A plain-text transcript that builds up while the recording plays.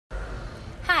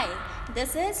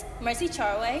This is Mercy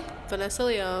Charway. Vanessa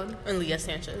Leon. And Leah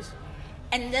Sanchez.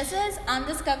 And this is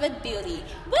Undiscovered Beauty.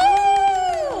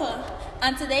 Woo!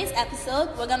 On today's episode,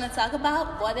 we're going to talk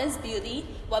about what is beauty,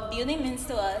 what beauty means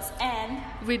to us, and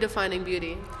redefining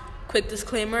beauty. Quick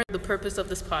disclaimer, the purpose of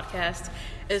this podcast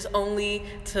is only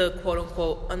to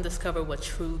quote-unquote undiscover what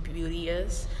true beauty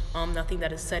is. Nothing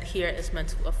that is said here is meant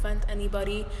to offend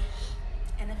anybody.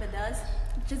 And if it does,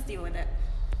 just deal with it.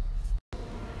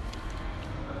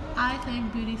 I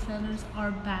think beauty standards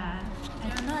are bad.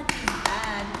 They're not just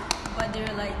bad, but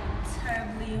they're like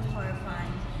terribly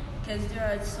horrifying. Because there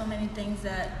are so many things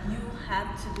that you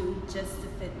have to do just to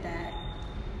fit that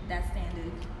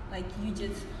standard. Like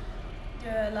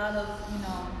there are a lot of,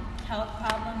 health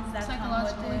problems that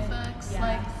psychological come with effects, it.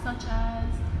 such as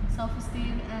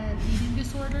self-esteem and eating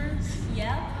disorders.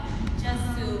 Yeah,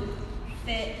 just to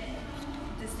fit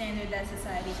the standard that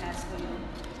society has for you.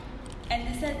 And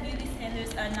they said beauty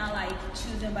standards are not like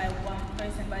chosen by one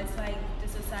person, but it's like the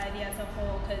society as a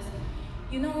whole. Because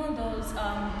those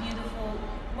beautiful,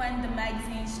 when the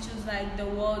magazines choose like the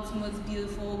world's most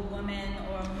beautiful women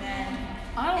or men.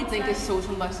 I don't think it's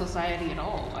chosen by society at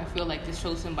all. I feel like it's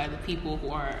chosen by the people who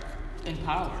are in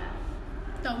power.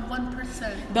 The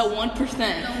 1%. The 1%. The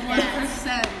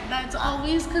 1%. That's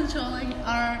always controlling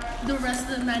the rest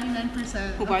of the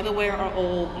 99%. Who, by the way, are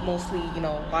all mostly,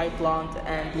 light blonde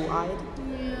and blue-eyed.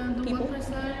 Yeah, the people.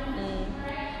 1%.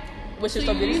 Which So is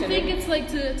the beauty you standard. think it's like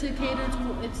to cater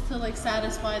to, it's to like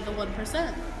satisfy the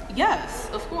 1%? Yes,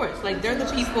 of course. Like, they're the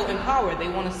people in power. They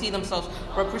want to see themselves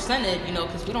represented,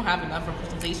 because we don't have enough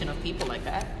representation of people like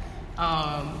that.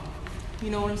 You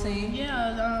know what I'm saying?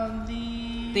 Yeah,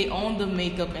 They own the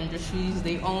makeup industries.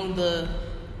 They own the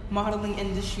modeling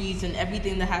industries and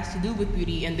everything that has to do with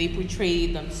beauty. And they portray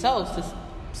themselves as,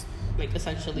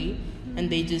 essentially. And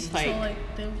they just, So,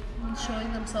 they're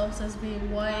showing themselves as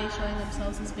being white, showing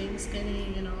themselves as being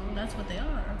skinny, that's what they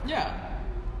are. Yeah.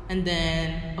 And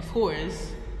then, of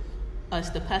course, us,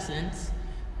 the peasants,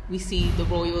 we see the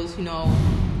royals,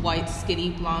 white,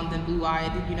 skinny, blonde, and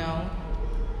blue-eyed,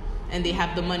 and they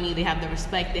have the money, they have the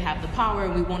respect, they have the power,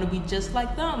 and we want to be just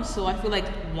like them. So I feel like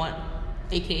one,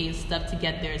 aka step to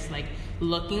get there, is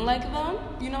looking like them,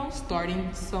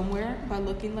 starting somewhere by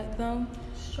looking like them.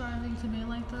 Striving to be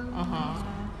like them. Uh-huh.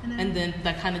 And then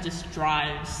that kind of just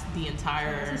drives the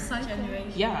entire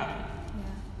generation. Yeah.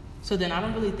 So then I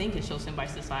don't really think it's chosen by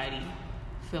society.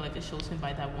 I feel like it's chosen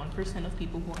by that 1% of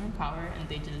people who are in power, and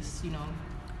they just,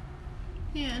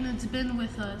 Yeah, and it's been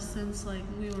with us since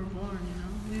we were born,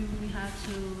 We had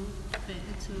to fit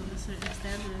into a certain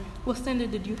standard. What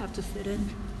standard did you have to fit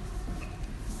in?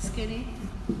 Skinny.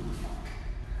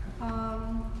 I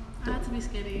had to be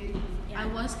skinny. Yeah. I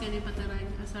was skinny, but then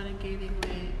I started gaining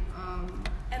weight.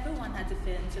 Everyone had to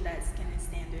fit into that skinny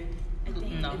standard. I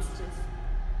think No. it's just...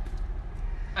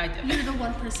 I did. You're the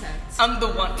 1%. I'm the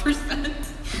 1%.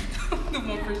 The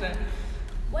 1%.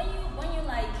 When you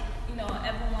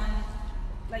everyone,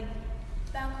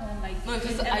 back home, No, it's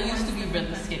just I used to be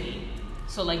really skinny.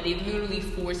 So, they literally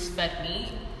force-fed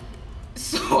me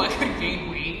so I could gain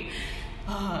weight.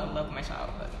 I love my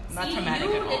childhood. Not traumatic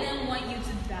at all. They didn't want you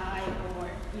to die or,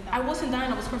 I wasn't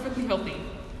dying. I was perfectly healthy.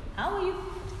 How are you?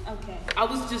 Okay. I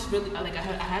was just really, I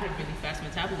had a really fast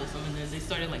metabolism, and then they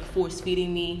started,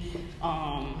 force-feeding me.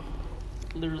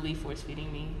 Literally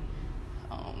force-feeding me.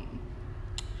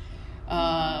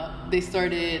 They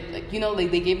started,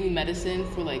 they gave me medicine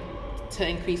for, to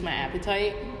increase my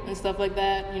appetite and stuff like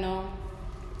that,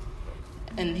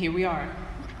 And here we are.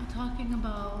 Talking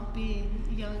about being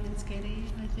young and skinny,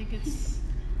 I think it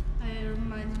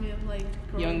reminds me of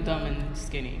Young, dumb, up. and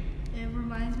skinny. It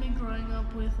reminds me growing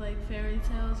up with fairy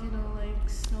tales,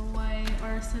 Snow White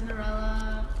or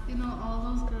Cinderella, all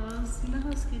those girls. You know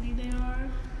how skinny they are?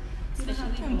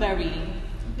 Very.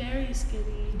 Very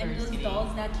skinny. And those skinny.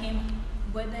 dolls that came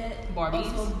with it.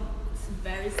 Barbies. Also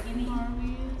very skinny.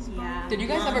 Barbies. Yeah. Did you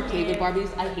guys ever play with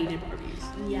Barbies? I hated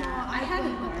Barbies. Yeah, I had a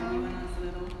played with Barbie them. when I was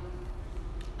little.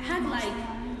 I had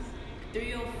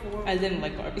 3 or 4. I didn't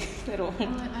like Barbies at all. I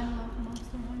love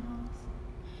Monster High dolls.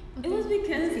 It was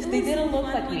because They didn't look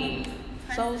like me.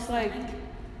 So I was like,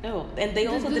 ew. And they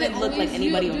also didn't look like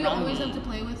anybody do you around always me. have to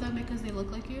play with them because they look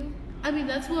like you? I mean,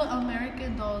 that's what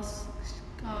American dolls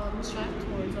strive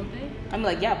towards, don't they? I'm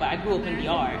yeah, but I grew up in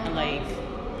DR, and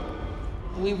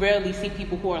we rarely see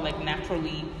people who are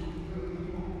naturally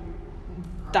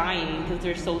dying because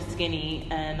they're so skinny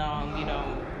and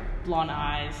blonde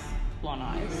eyes.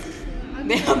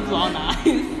 They have blonde eyes.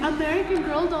 American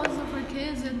Girl dolls are for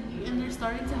kids, and they're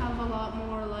starting to have a lot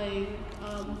more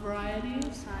variety.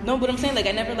 No, but I'm saying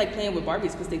I never playing with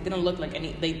Barbies because they didn't look like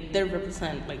any. They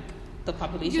represent the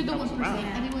population. You're the that was 1%. around.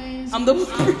 Anyways. I'm the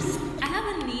 1%. I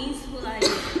have a niece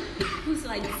who's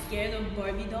like scared of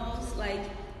Barbie dolls. Like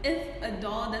if a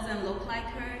doll doesn't look like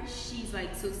her, she's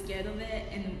like so scared of it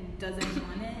and doesn't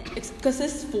want it. It's because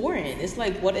it's foreign. It's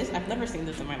like, what is? I've never seen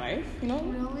this in my life. You know?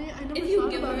 Really? I never If you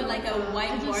thought give about her it like a that.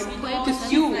 white I just Barbie played doll, with Because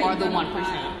she's, you like, are the gonna 1%.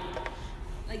 cry.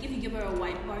 Like if you give her a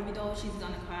white Barbie doll, she's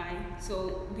gonna cry.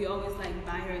 So we always like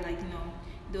buy her like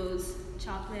those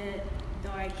chocolate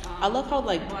dark. I love how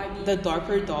like Barbie. the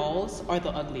darker dolls are the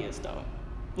ugliest though.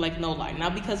 Like no lie,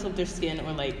 not because of their skin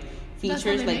or like That's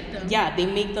how features. they Like make them. yeah, they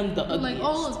make them the But ugliest. like,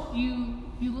 oh,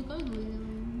 you look ugly. I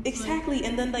mean, it's Exactly,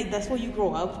 and then like that's what you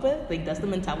grow up with. Like that's the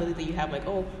mentality that you have. Like,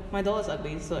 oh, my doll is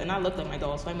ugly, so and I looked at my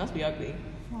doll, so I must be ugly.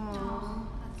 Like, aw.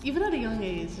 Even at a young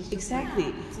age. It's just Exactly.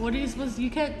 like, what are you supposed?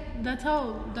 You can't. That's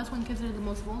when kids are the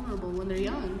most vulnerable, when they're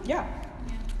young. Yeah.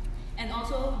 Yeah. And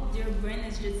also your brain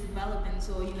is just developing,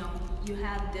 so you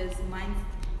have this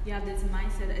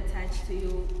mindset attached to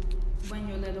you. When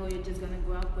you're little, you're just gonna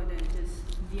grow up with it, just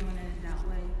viewing it that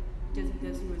way, just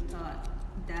because you were taught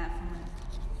that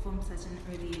from such an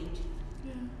early age.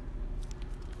 Yeah.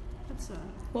 That's sad.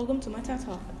 Welcome to my TED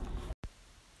Talk.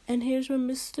 And here's what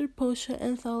Mr. Posha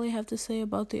and Thali have to say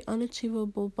about the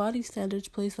unachievable body standards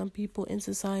placed on people in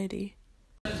society.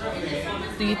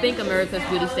 Do you think America's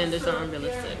beauty standards are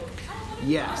unrealistic?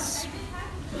 Yes.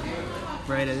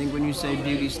 Right, I think when you say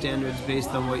beauty standards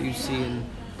based on what you see in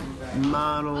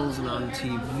models and on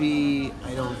TV,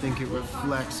 I don't think it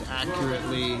reflects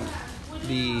accurately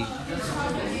the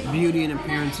beauty and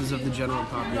appearances of the general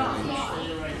population.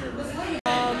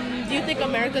 Do you think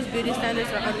America's beauty standards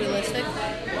are unrealistic?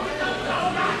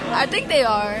 I think they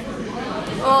are.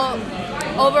 Well,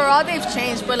 overall they've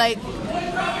changed, but like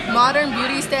modern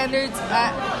beauty standards,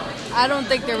 I don't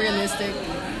think they're realistic.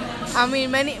 I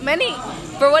mean, many,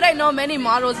 for what I know, many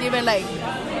models even like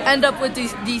end up with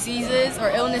these diseases or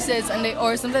illnesses, and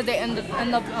sometimes they end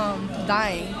up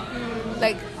dying,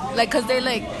 like because they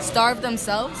like starve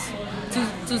themselves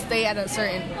to stay at a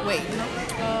certain weight.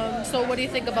 So what do you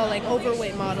think about like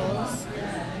overweight models?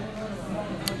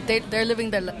 They're living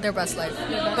their best life,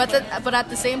 but at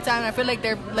the same time, I feel like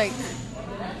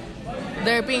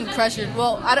they're being pressured.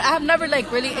 Well, I have never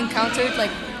like really encountered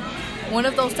like one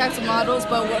of those types of models,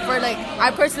 but for like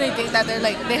I personally think that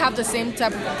they have the same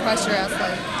type of pressure as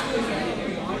like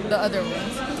the other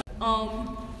ones.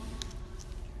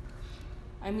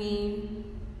 I mean,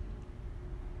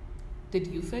 did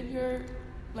you fit your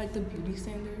like the beauty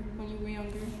standard when you were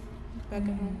younger back at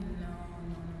home? No.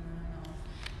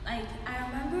 Like I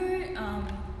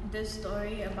remember this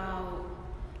story about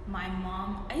my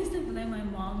mom. I used to blame my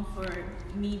mom for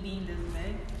me being this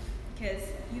big, because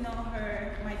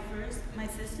my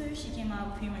sister, she came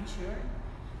out premature.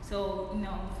 So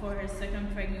for her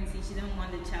second pregnancy, she didn't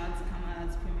want the child to come out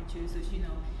as premature. So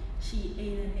she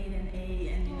ate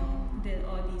and did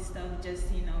all these stuff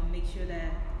just make sure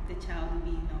that the child would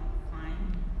be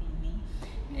fine, being me.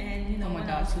 And Oh my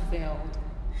gosh, you failed.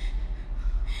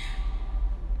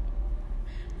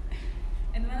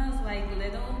 And when I was like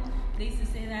little, they used to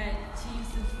say that she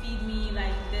used to feed me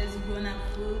like this grown-up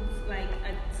foods like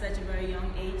at such a very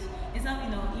young age. It's not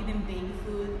eating baby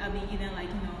food. I've been eating like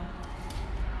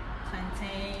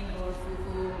plantain or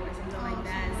fufu or something like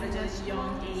that at such a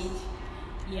young age.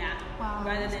 Yeah. Wow.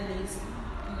 Rather than these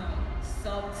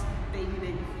soft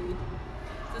baby food.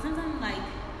 So sometimes I'm like,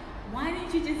 why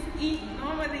didn't you just eat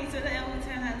normally so that everyone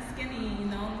turn out skinny?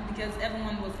 Because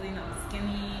everyone was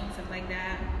skinny and stuff like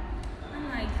that. I'm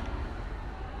like,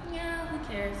 yeah, who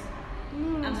cares?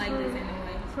 I'm like this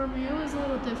anyway. For me, it was a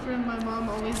little different. My mom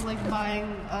always liked buying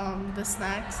the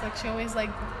snacks. Like she always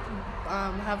liked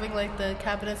having like the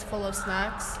cabinets full of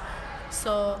snacks.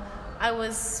 So I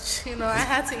was, I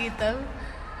had to eat them.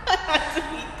 I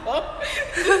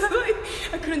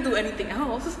couldn't do anything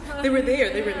else. They were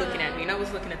there. They were looking at me, and I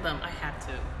was looking at them. I had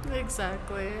to.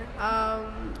 Exactly.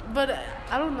 But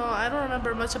I don't know. I don't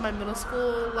remember much of my middle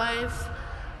school life.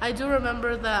 I do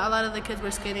remember that a lot of the kids were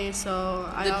skinny, so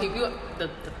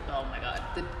oh my god,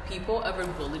 did people ever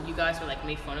bully you guys or like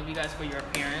make fun of you guys for your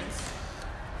appearance?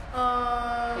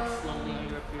 Like slowly on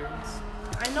your appearance?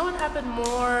 I know it happened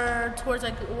more towards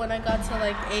like when I got to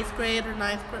like 8th grade or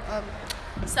 9th grade,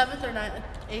 7th or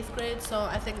 8th grade. So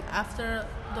I think after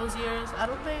those years, I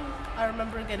don't think I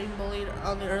remember getting bullied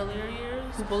on the earlier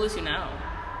years. Who bullies you now?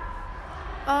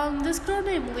 This girl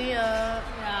named Leah.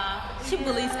 Yeah, she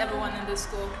bullies everyone in this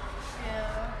school.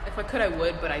 Yeah. If I could, I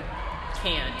would, but I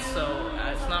can't. So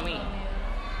it's not me.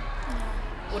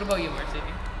 What about you, Mercy?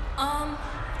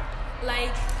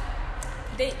 Like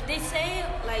they say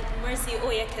like Mercy,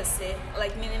 oh yeah, kase,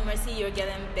 like meaning Mercy, you're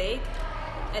getting big,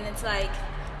 and it's like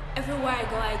everywhere I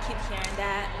go, I keep hearing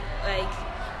that.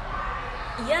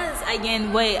 Like, yes, I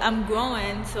gained weight. I'm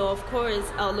growing, so of course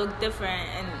I'll look different,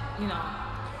 and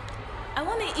I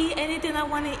want to eat anything I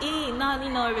want to eat, not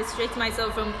restrict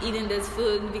myself from eating this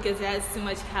food because it has too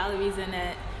much calories in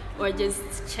it, or just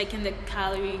checking the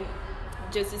calorie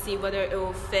just to see whether it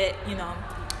will fit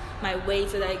my weight,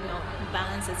 so that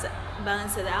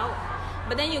balance it out.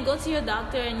 But then you go to your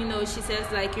doctor and she says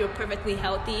like you're perfectly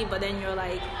healthy, but then you're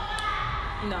like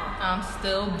I'm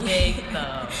still big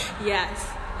though. yes,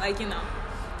 like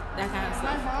that kind of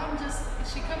My stuff. mom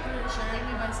she kept reassuring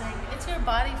me by saying, it's your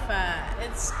body fat.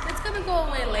 It's gonna go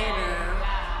away later.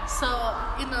 So,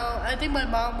 I think my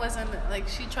mom wasn't, like,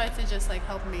 she tried to just, like,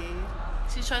 help me.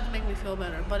 She tried to make me feel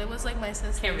better. But it was, like, my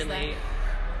sister. Can't relate.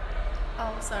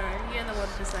 Oh, sorry. You're the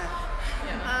 1%.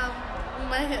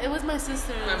 It was my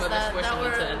sisters My mother's that forcing me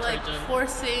were, to enter like, gym.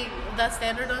 forcing that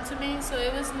standard onto me. So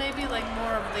it was maybe, like,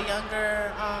 more of the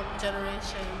younger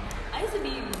generation. I used to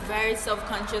be very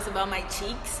self-conscious about my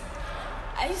cheeks.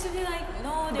 I used to be like,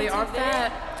 no, They too are big.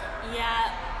 fat.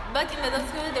 Yeah, back in middle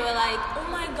school, they were like, oh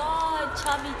my god,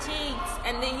 chubby cheeks,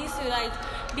 and they used to like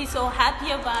be so happy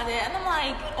about it, and I'm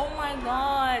like, oh my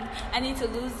god, I need to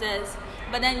lose this.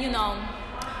 But then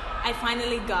I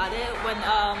finally got it when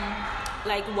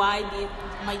like why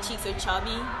my cheeks are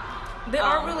chubby. They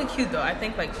are really cute though. I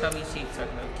think like chubby cheeks are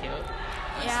really cute.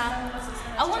 Yeah,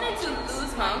 I wanted to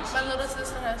lose my cheeks. My little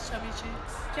sister has chubby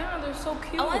cheeks. Yeah, they're so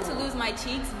cute. I wanted to lose my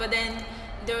cheeks, but then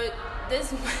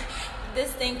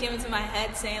this thing came into my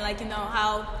head saying like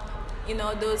how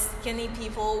those skinny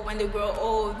people when they grow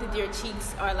old their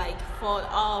cheeks are like fall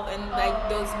off and like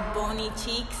those bony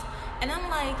cheeks, and I'm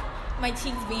like my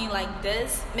cheeks being like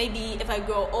this, maybe if I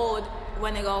grow old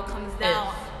when it all comes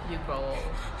down. If you grow old.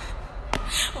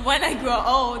 When I grow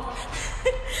old,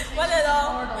 when it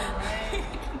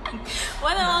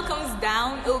all comes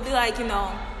down, it will be like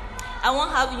I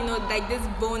won't have like this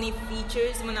bony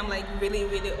features when I'm like really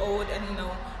really old, and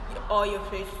all your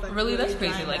face like Really, that's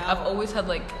crazy. drying Like out. I've always had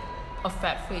like a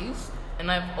fat face, and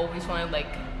I've always wanted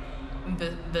like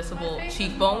visible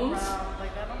cheekbones,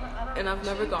 Like, I don't and I've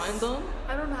never gotten them.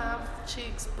 I don't have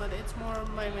cheeks, but it's more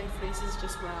my face is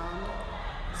just round.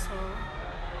 So,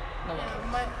 No yeah,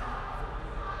 wonder.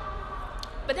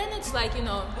 But then it's like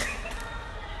What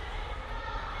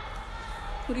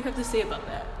do you have to say about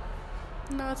that?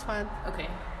 no, it's fine. Okay,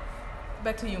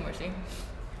 back to you, Mercy.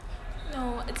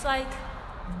 it's like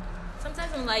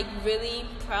sometimes I'm like really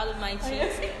proud of my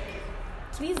cheeks.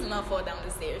 Please do not fall down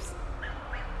the stairs.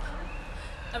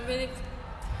 I'm really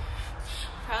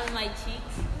proud of my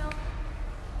cheeks.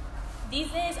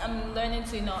 These days I'm learning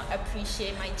to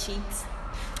appreciate my cheeks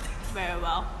very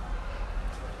well.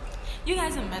 You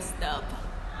guys are messed up.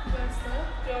 Messed up?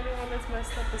 The only one that's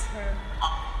messed up is her.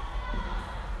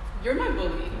 You're my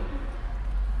bully.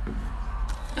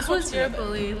 This was your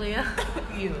bully, Leah.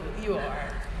 You are.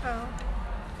 Oh.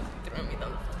 Throwing me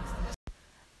down the fence.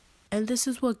 And this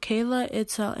is what Kayla,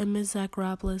 Itzel, and Ms. Zach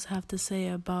Robles have to say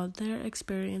about their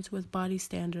experience with body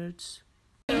standards.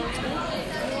 Do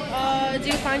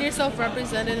you find yourself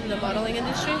represented in the modeling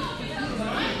industry?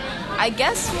 I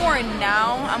guess more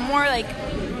now. I'm more like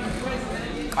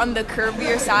on the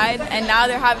curvier side, and now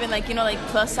they're having like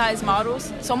plus size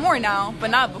models. So more now, but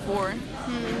not before.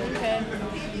 Okay.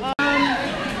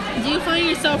 Do you find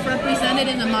yourself represented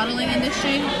in the modeling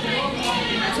industry?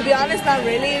 To be honest, not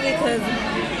really, because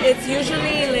it's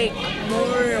usually like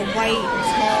more white,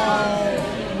 tall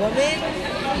women,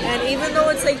 and even though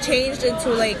it's like changed into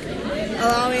like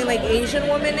allowing like Asian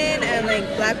women in and like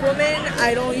black women,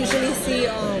 I don't usually see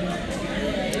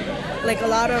like a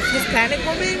lot of Hispanic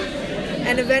women.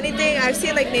 And if anything, I've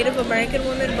seen like Native American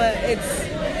women, but it's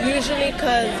usually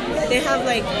because they have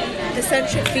like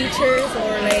eccentric features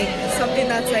or like something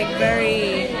that's like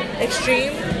very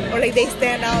extreme, or like they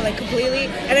stand out like completely.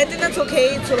 And I think that's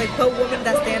okay to like put women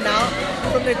that stand out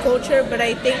from their culture, but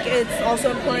I think it's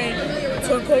also important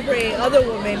to incorporate other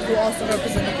women who also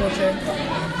represent the culture.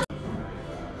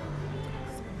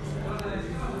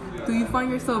 Do you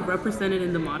find yourself represented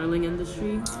in the modeling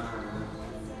industry?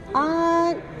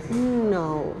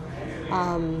 No.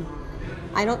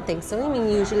 I don't think so. I mean,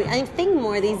 usually, I think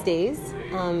more these days,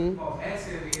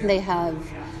 they have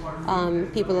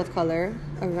people of color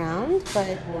around,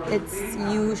 but it's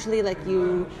usually like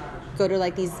you go to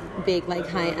like these big like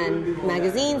high-end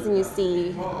magazines and you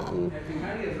see,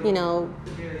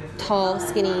 tall,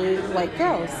 skinny white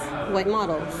girls, white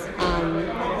models.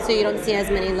 So you don't see as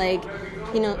many like,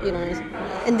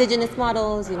 indigenous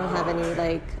models. You don't have any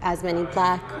like as many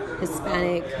black,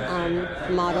 Hispanic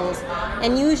models,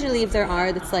 and usually if there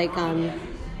are, that's like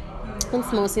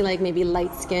it's mostly like maybe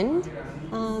light-skinned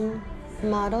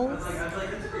models.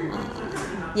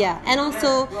 Yeah, and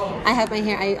also I have my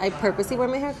hair. I purposely wear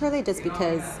my hair curly just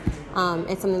because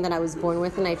it's something that I was born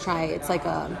with, and I try. It's like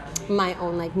my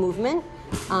own like movement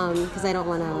because I don't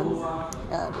want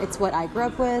to. It's what I grew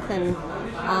up with, and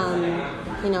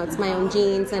it's my own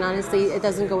genes. And honestly, it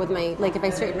doesn't go with my like if I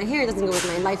straighten my hair, it doesn't go with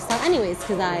my lifestyle, anyways,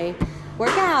 because I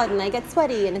work out and I get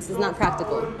sweaty, and this is not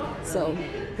practical. So,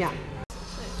 yeah.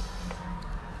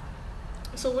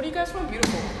 So what do you guys find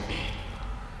beautiful?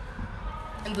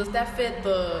 And does that fit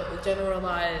the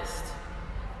generalized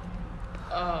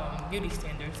beauty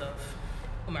standards of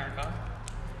America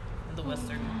and the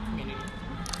Western community?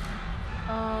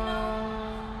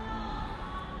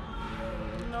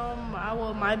 No,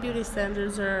 my beauty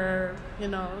standards are,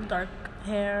 dark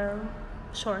hair,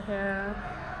 short hair,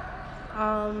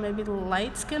 maybe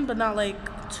light skin, but not like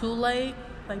too light,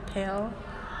 like pale.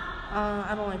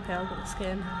 I don't like pale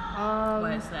skin.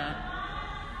 Why is that?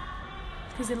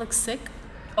 Because they look sick.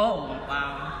 Oh,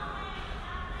 wow.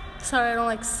 Sorry, I don't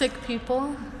like sick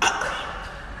people.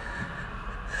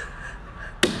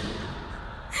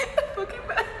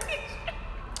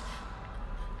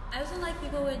 I also like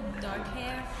people with dark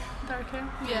hair. Dark hair?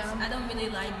 Yes, Yeah. I don't really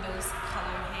like those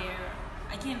color hair.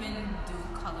 I can't even do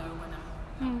color when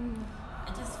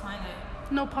I just find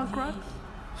it. No punk rock?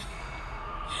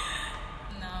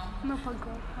 No, No punk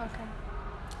rock. Okay.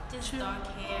 just dark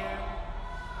hair.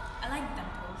 I like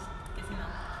dimples, because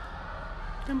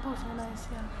Dimples are nice,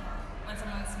 yeah. when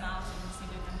someone smiles and you see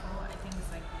their dimple, I think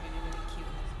it's like really, really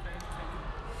cute. It's very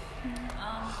pretty.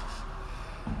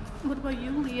 What about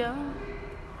you, Leah?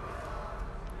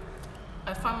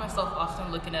 I find myself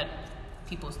often looking at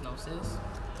people's noses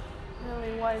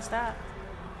Really, why is that?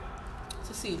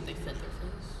 to see if they fit their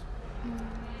face.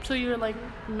 So you're like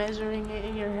measuring it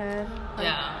in your head? Like,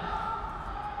 Yeah.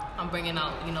 I'm bringing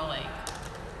out, like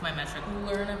my metric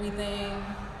ruler and everything,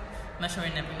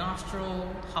 measuring every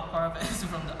nostril, how far of it is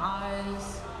from the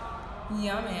eyes.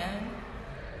 Yeah, man.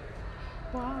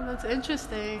 Wow, that's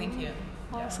interesting. Thank you.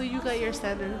 Wow, so you got your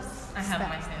standards. I have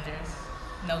my standards.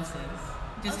 Noses.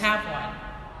 Just have one.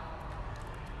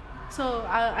 So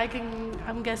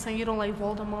I'm guessing you don't like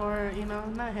Voldemort,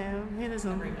 not him. He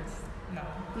doesn't. Remus. No.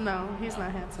 No, he's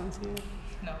not handsome to you.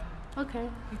 No. Okay.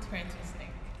 He turned into a snake.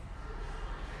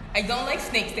 I don't like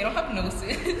snakes. They don't have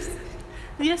noses.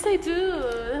 Yes, they do.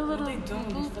 They're little. They don't.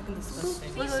 It's fucking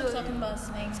disgusting. Please stop talking about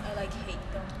snakes. I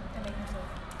hate them. They make me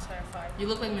so terrified. You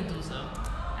look like Medusa.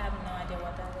 I have no idea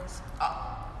what that is.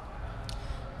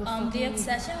 The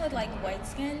obsession with like white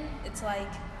skin, it's like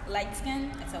light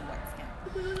skin, it's a white skin.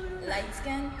 Light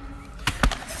skin,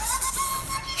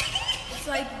 it's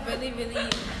like really, really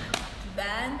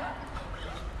bad.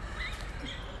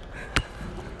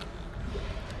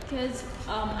 Because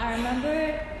I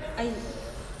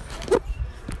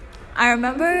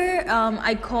remember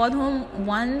I called home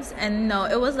once, and no,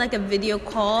 it was like a video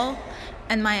call,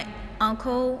 and my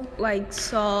uncle like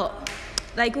saw,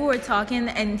 like we were talking,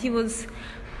 and he was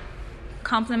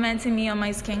complimenting me on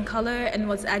my skin color and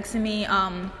was asking me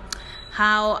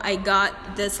how I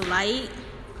got this light,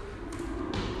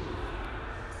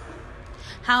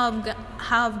 how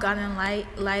I've gotten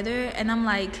lighter, and I'm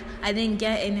like, I didn't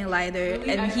get any lighter,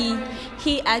 and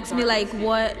he asked me like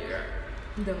what.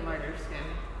 The lighter skin.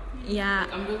 Yeah,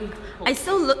 I'm really. I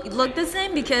still look the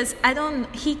same because I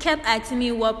don't. He kept asking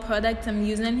me what product I'm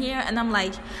using here, and I'm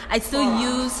like, I still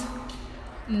use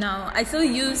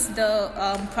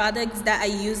the products that I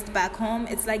used back home.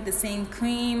 It's like the same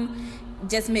cream,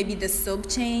 just maybe the soap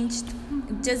changed.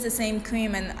 Just the same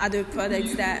cream and other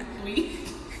products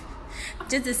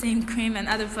just the same cream and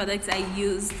other products I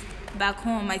used back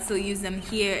home. I still use them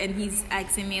here, and he's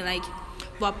asking me like,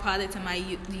 what product am I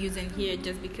using here?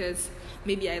 Just because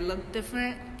maybe I look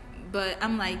different. But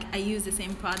I'm like, I use the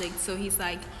same product. So he's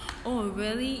like, oh,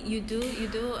 really? You do?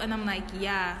 And I'm like,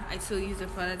 yeah, I still use the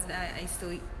products that I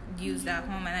still use at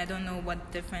home. And I don't know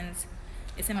what difference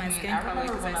is in my skin color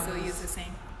because I still use the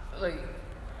same. Like,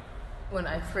 when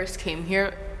I first came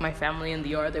here, my family in the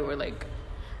yard, they were like,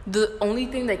 the only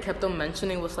thing they kept on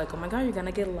mentioning was like, oh my God, you're going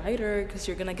to get lighter because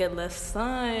you're going to get less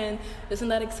sun. Isn't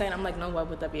that exciting? I'm like, no, why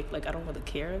would that be? Like, I don't really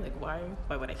care. Like, why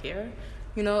would I care?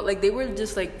 Like they were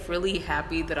just like really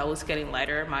happy that I was getting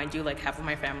lighter. Mind you, like half of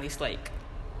my family's like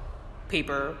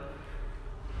paper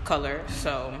color,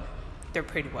 so they're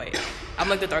pretty white. I'm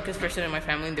like the darkest person in my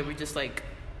family, and they were just like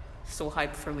so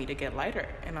hyped for me to get lighter.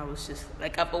 And I was just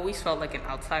like, I've always felt like an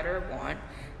outsider, one,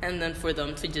 and then for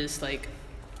them to just like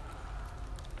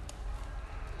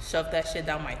shove that shit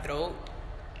down my throat.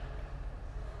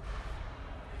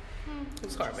 It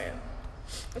was hard, man.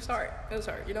 It was hard,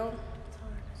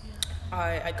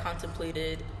 I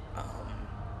contemplated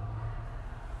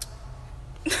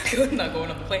not going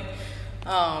up the plane.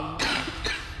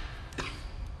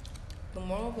 The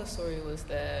moral of the story was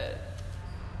that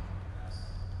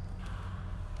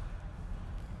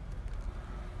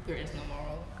there is no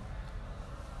moral.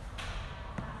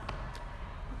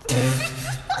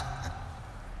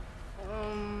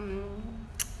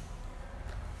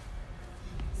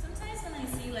 Sometimes when I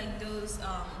see like those,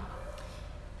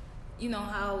 you know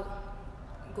how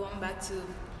going back to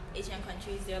Asian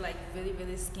countries, they're like really,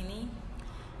 really skinny.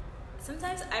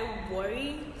 Sometimes I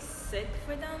worry sick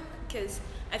for them because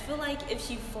I feel like if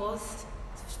she falls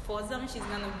them, she's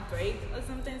gonna break or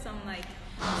something. So I'm like,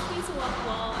 please walk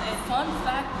well. And Fun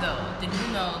fact though, did you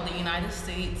know the United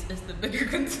States is the bigger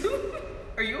consumer?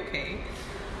 Are you okay?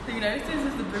 The United States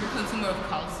is the bigger consumer of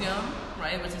calcium,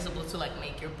 right? Which is supposed to like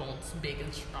make your bones big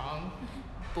and strong.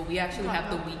 But we actually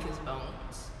have the weakest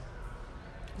bones.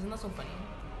 Isn't that so funny?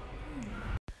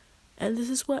 And this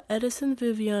is what Edison,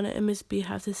 Viviana, and Miss B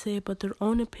have to say about their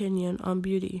own opinion on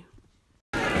beauty.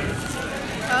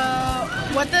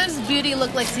 What does beauty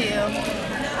look like to you?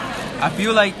 I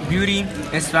feel like beauty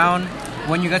is found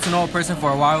when you get to know a person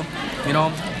for a while, you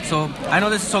know. So I know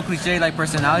this is so cliche, like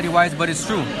personality-wise, but it's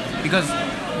true because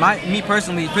me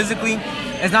personally, physically,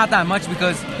 it's not that much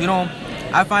because you know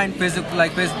I find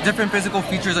different physical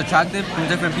features attractive from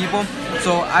different people.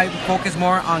 So I focus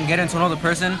more on getting to know the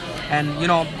person and you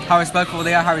know how respectful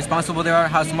they are, how responsible they are,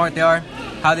 how smart they are,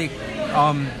 how they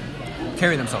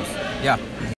carry themselves. Yeah.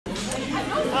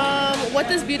 What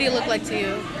does beauty look like to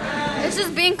you? It's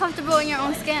just being comfortable in your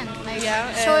own skin, like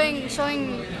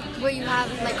showing what you have,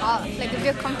 like if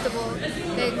you're comfortable,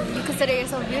 then you consider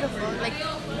yourself beautiful. Like,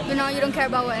 you know, you don't care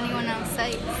about what anyone else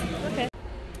says. Okay.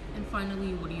 And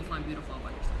finally, what do you find beautiful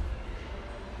about yourself?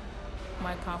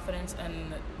 My confidence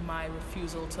and my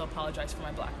refusal to apologize for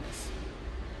my blackness.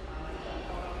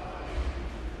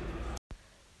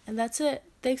 And that's it.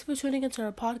 Thanks for tuning into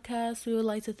our podcast. We would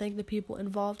like to thank the people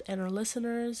involved and our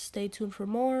listeners. Stay tuned for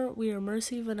more. We are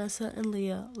Mercy, Vanessa, and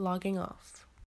Leah logging off.